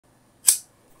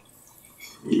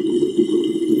Hi,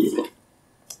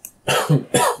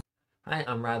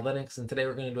 I'm Rad Linux, and today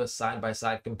we're going to do a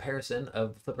side-by-side comparison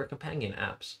of the Flipper companion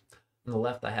apps. On the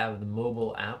left, I have the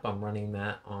mobile app. I'm running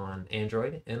that on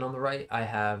Android. And on the right, I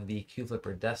have the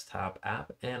QFlipper desktop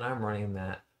app, and I'm running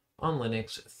that on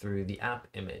Linux through the app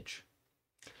image.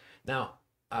 Now,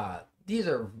 these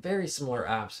are very similar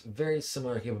apps, very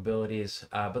similar capabilities,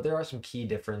 but there are some key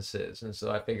differences, and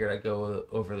so I figured I'd go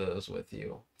over those with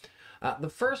you. The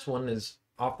first one is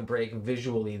off the break.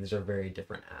 Visually, these are very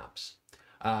different apps.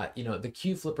 The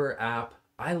QFlipper app,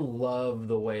 I love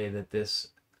the way that this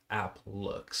app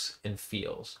looks and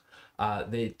feels.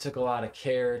 They took a lot of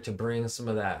care to bring some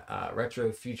of that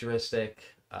retro futuristic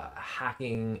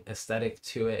hacking aesthetic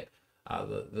to it.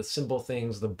 The simple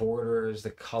things, the borders, the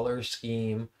color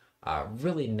scheme,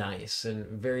 really nice and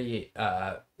very,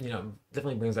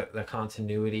 definitely brings that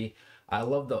continuity. I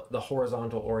love the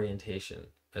horizontal orientation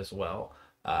as well.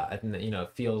 I think that it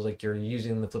feels like you're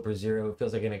using the Flipper Zero. It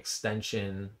feels like an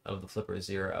extension of the Flipper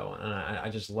Zero, and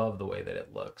I just love the way that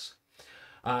it looks.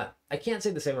 I can't say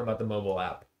the same about the mobile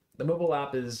app. The mobile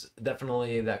app is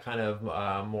definitely that kind of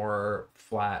more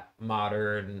flat,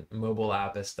 modern mobile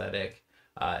app aesthetic.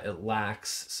 It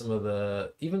lacks some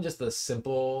of even just the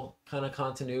simple kind of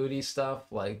continuity stuff,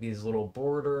 like these little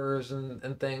borders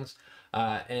and things.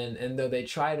 And though they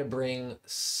try to bring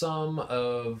some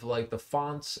of like the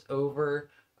fonts over,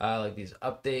 like these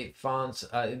update fonts,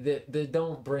 they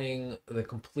don't bring the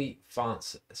complete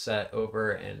fonts set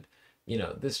over, and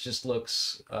this just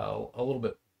looks a little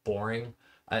bit boring.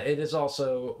 It is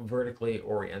also vertically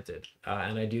oriented,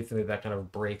 and I do think that kind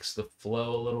of breaks the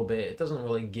flow a little bit. It doesn't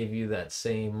really give you that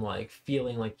same like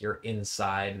feeling like you're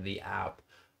inside the app,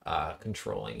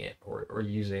 controlling it or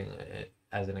using it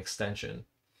as an extension.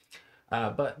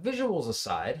 But visuals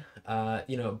aside,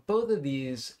 both of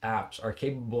these apps are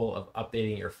capable of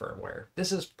updating your firmware.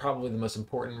 This is probably the most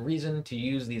important reason to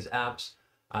use these apps,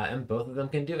 and both of them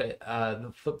can do it.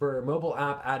 The Flipper mobile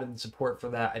app added support for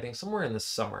that, I think, somewhere in the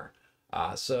summer.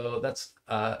 So that's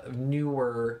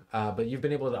newer, but you've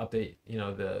been able to update,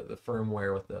 the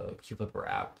firmware with the QFlipper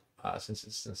app since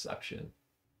its inception.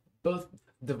 Both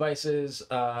devices,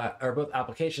 or both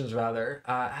applications rather,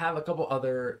 have a couple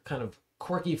other kind of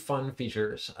quirky fun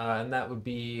features, and that would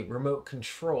be remote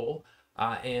control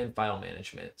and file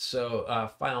management. So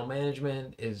file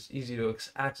management is easy to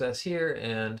access here,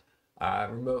 and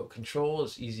remote control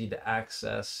is easy to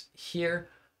access here.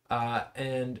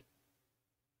 And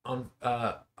on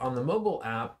the mobile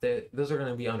app, those are going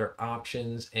to be under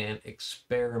options and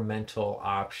experimental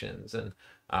options, and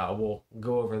we'll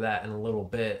go over that in a little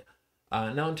bit.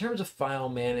 Now, in terms of file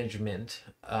management,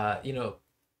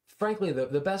 frankly,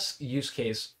 the best use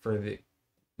case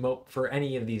for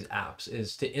any of these apps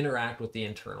is to interact with the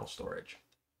internal storage.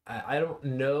 I don't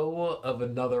know of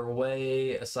another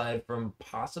way aside from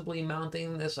possibly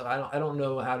mounting this. I don't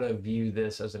know how to view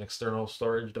this as an external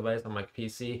storage device on my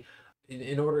PC.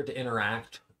 In order to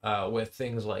interact with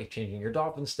things like changing your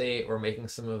Dolphin state or making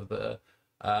some of the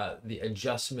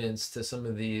adjustments to some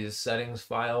of these settings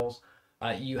files,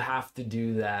 you have to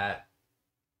do that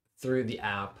through the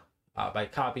app by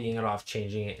copying it off,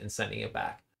 changing it, and sending it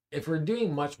back. If we're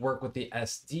doing much work with the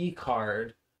SD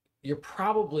card, you're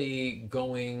probably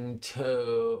going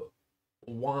to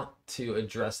want to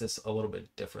address this a little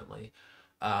bit differently.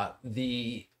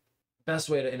 The best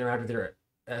way to interact with your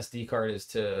SD card is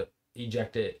to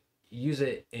eject it, use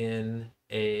it in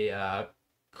a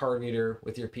card reader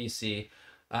with your PC.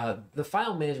 The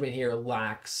file management here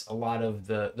lacks a lot of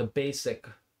the basic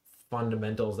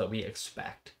fundamentals that we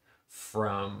expect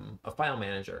from a file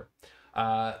manager.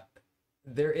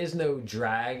 There is no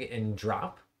drag and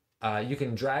drop. You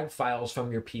can drag files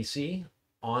from your PC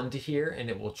onto here and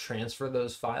it will transfer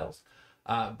those files,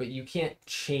 but you can't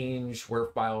change where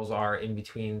files are in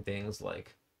between things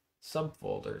like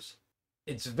subfolders.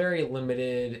 It's very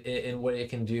limited in what it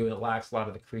can do, and it lacks a lot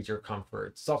of the creature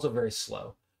comfort. It's also very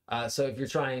slow. So if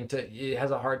you're it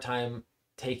has a hard time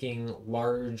taking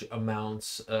large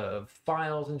amounts of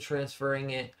files and transferring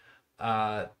it,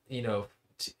 onto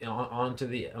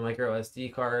the micro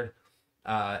SD card,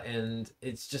 and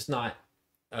it's just not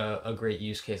a great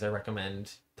use case. I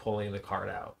recommend pulling the card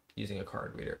out using a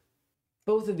card reader.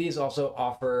 Both of these also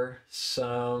offer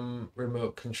some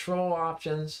remote control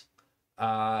options,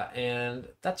 and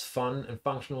that's fun and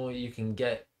functional. You can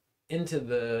get into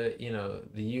the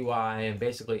UI and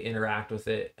basically interact with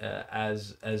it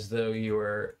as though you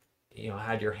were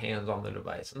had your hands on the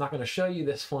device. I'm not going to show you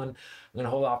this one. I'm going to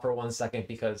hold off for 1 second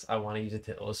because I want to use it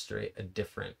to illustrate a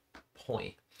different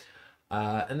point,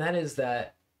 and that is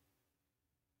that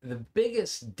the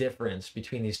biggest difference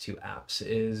between these two apps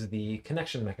is the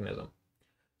connection mechanism.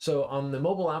 So on the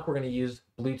mobile app, we're going to use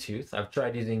Bluetooth. I've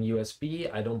tried using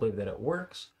USB. I don't believe that it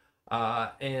works.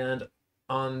 And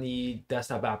on the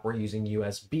desktop app, we're using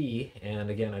USB. And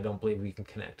again, I don't believe we can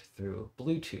connect through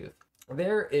Bluetooth.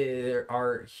 There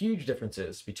are huge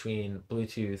differences between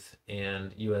Bluetooth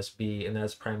and USB, and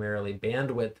that's primarily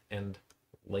bandwidth and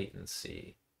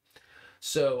latency.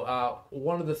 So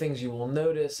one of the things you will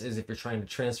notice is if you're trying to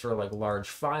transfer like large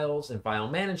files and file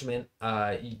management,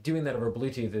 doing that over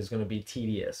Bluetooth is going to be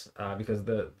tedious because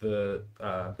the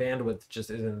bandwidth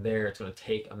just isn't there. It's going to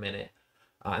take a minute.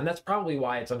 And that's probably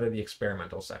why it's under the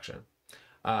experimental section.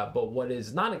 But what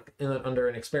is not under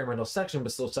an experimental section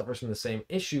but still suffers from the same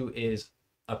issue is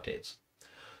updates.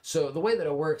 So the way that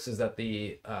it works is that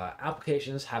the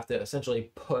applications have to essentially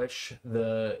push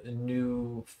the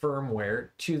new firmware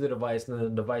to the device, and then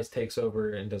the device takes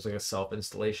over and does like a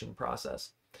self-installation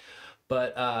process.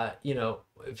 But you know,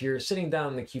 if you're sitting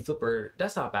down in the QFlipper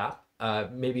desktop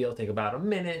app, maybe it'll take about a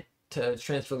minute to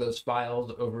transfer those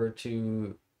files over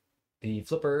to the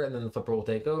Flipper, and then the Flipper will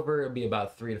take over. It'll be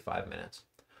about 3 to 5 minutes.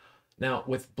 Now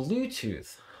with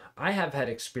Bluetooth, I have had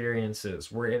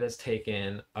experiences where it has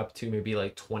taken up to maybe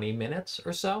like 20 minutes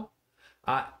or so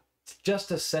just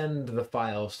to send the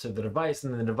files to the device,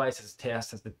 and then the device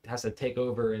has to take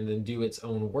over and then do its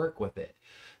own work with it.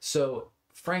 So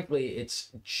frankly,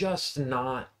 it's just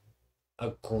not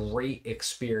a great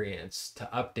experience to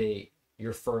update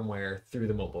your firmware through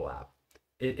the mobile app.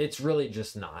 It's really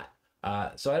just not.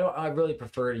 So I really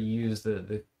prefer to use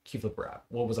the QFlipper app.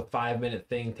 What was a 5-minute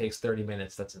thing takes 30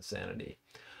 minutes. That's insanity.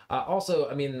 Also,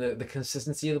 I mean, the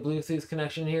consistency of the Bluetooth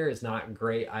connection here is not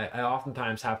great. I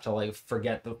oftentimes have to like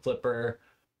forget the Flipper,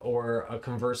 or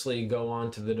conversely go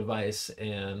onto the device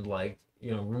and like,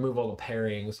 you know, remove all the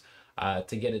pairings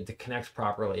to get it to connect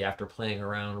properly after playing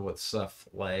around with stuff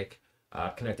like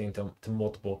connecting to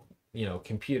multiple, you know,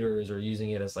 computers, or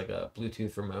using it as like a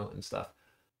Bluetooth remote and stuff.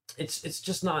 It's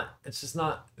just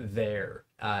not there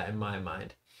in my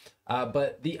mind.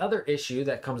 But the other issue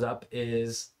that comes up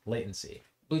is latency.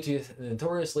 Bluetooth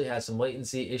notoriously has some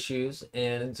latency issues,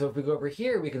 and so if we go over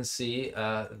here, we can see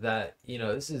that, you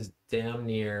know, this is damn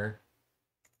near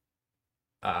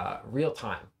real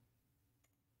time.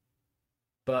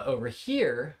 But over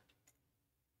here,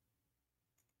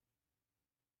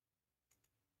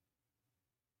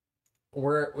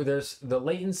 where there's the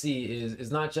latency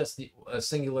is not just a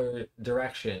singular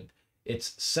direction.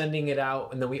 It's sending it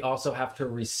out, and then we also have to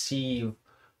receive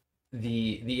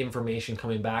the information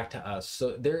coming back to us.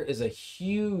 So there is a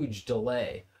huge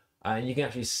delay, and you can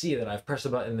actually see that I've pressed a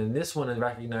button, and this one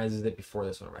recognizes it before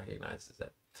this one recognizes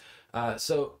it.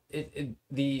 So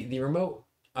the remote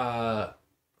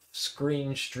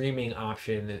screen streaming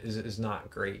option is not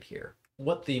great here.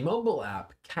 What the mobile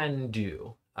app can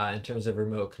do in terms of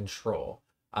remote control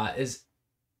is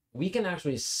we can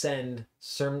actually send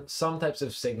some types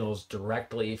of signals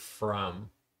directly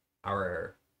from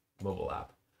our mobile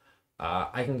app.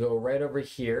 I can go right over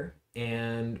here,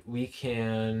 and we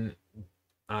can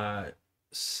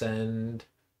send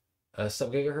a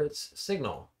sub-gigahertz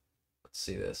signal. Let's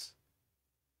see this.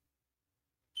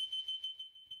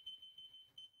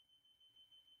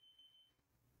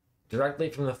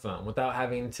 Directly from the phone without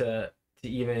having to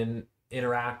even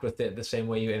interact with it the same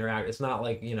way you interact. It's not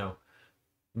like, you know,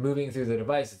 moving through the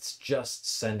device, it's just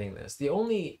sending this. The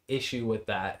only issue with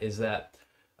that is that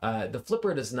the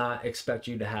Flipper does not expect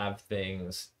you to have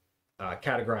things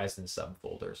categorized in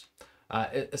subfolders.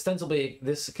 Ostensibly,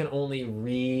 this can only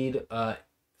read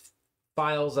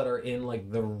files that are in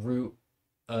like the root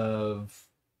of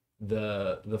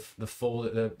the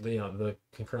folder, the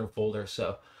concurrent folder.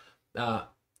 So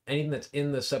anything that's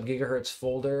in the sub-gigahertz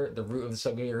folder, the root of the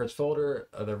sub-gigahertz folder,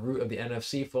 the root of the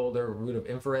NFC folder, root of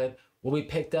infrared, will be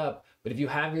picked up. But if you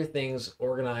have your things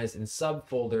organized in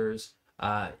subfolders,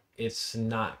 it's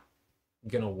not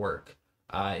gonna work,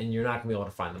 and you're not gonna be able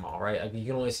to find them all, right? Like, you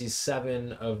can only see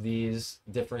 7 of these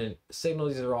different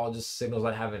signals. These are all just signals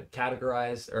I haven't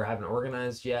categorized or haven't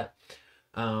organized yet,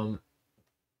 so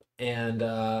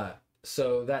that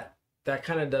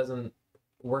kind of doesn't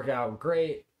work out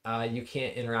great. You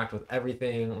can't interact with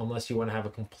everything unless you want to have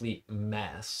a complete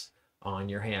mess on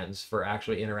your hands for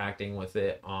actually interacting with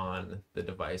it on the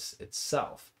device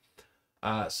itself.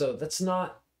 So that's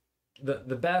not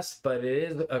the best, but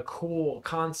it is a cool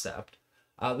concept.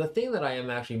 The thing that I am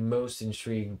actually most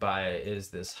intrigued by is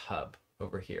this hub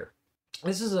over here.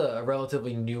 This is a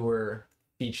relatively newer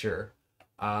feature.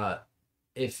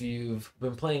 If you've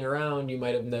been playing around, you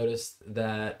might have noticed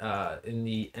that in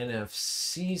the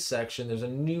NFC section, there's a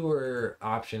newer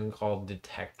option called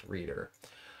Detect Reader.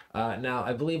 Now,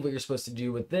 I believe what you're supposed to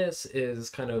do with this is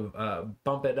kind of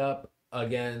bump it up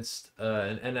against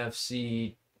an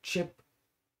NFC chip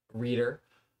reader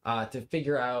to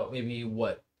figure out maybe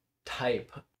what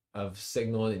type of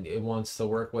signal it wants to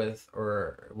work with,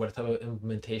 or what type of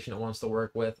implementation it wants to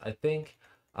work with. I think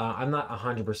I'm not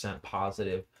 100%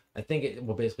 positive. I think it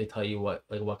will basically tell you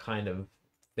what kind of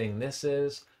thing this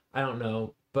is. I don't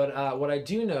know, but what I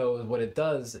do know is what it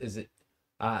does is it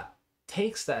uh,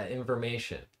 takes that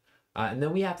information, and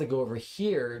then we have to go over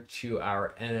here to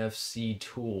our NFC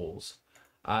tools,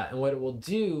 and what it will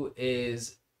do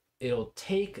is it'll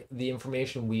take the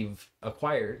information we've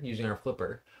acquired using our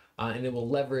flipper, and it will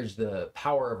leverage the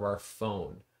power of our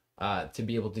phone to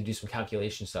be able to do some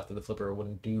calculation stuff that the flipper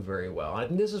wouldn't do very well. And I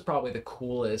think this is probably the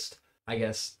coolest, I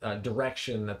guess,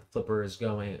 direction that the flipper is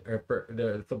going, or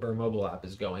the flipper mobile app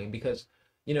is going, because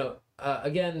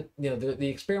again, the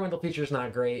experimental feature is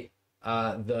not great.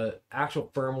 The actual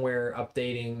firmware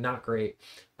updating, not great.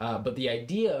 But the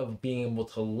idea of being able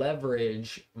to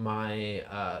leverage my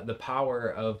the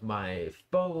power of my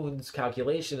phone's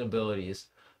calculation abilities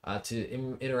to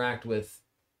interact with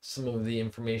some of the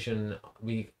information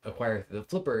we acquire through the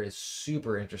flipper is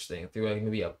super interesting through like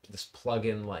maybe this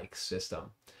plugin like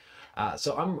system.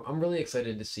 So I'm really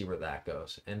excited to see where that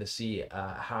goes, and to see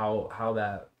how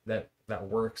that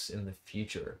works in the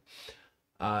future.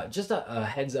 Just a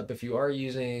heads up, if you are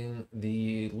using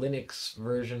the Linux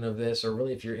version of this, or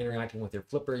really if you're interacting with your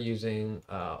flipper using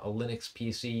a Linux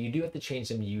PC, you do have to change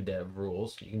some UDEV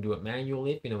rules. You can do it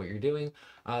manually if you know what you're doing,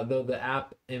 though the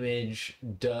app image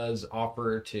does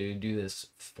offer to do this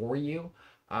for you.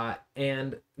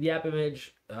 And the app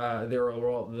image,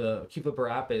 the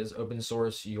QFlipper app is open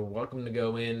source. You're welcome to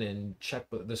go in and check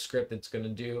the script it's going to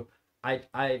do.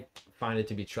 I find it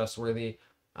to be trustworthy.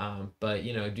 But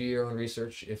do your own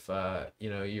research if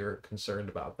you're concerned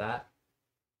about that.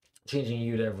 Changing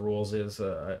UDEV rules is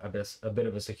a bit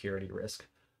of a security risk.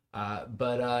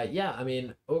 But yeah, I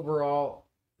mean, overall,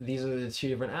 these are the two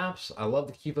different apps. I love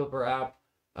the QFlipper app.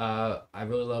 I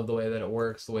really love the way that it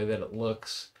works, the way that it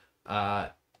looks.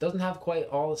 Doesn't have quite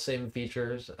all the same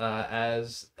features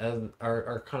as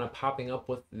are kind of popping up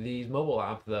with the mobile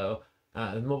app, though.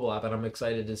 The mobile app, and I'm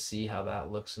excited to see how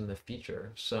that looks in the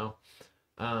future. So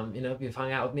if you've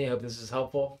hung out with me, I hope this is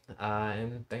helpful.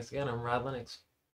 And thanks again. I'm Rad Linux.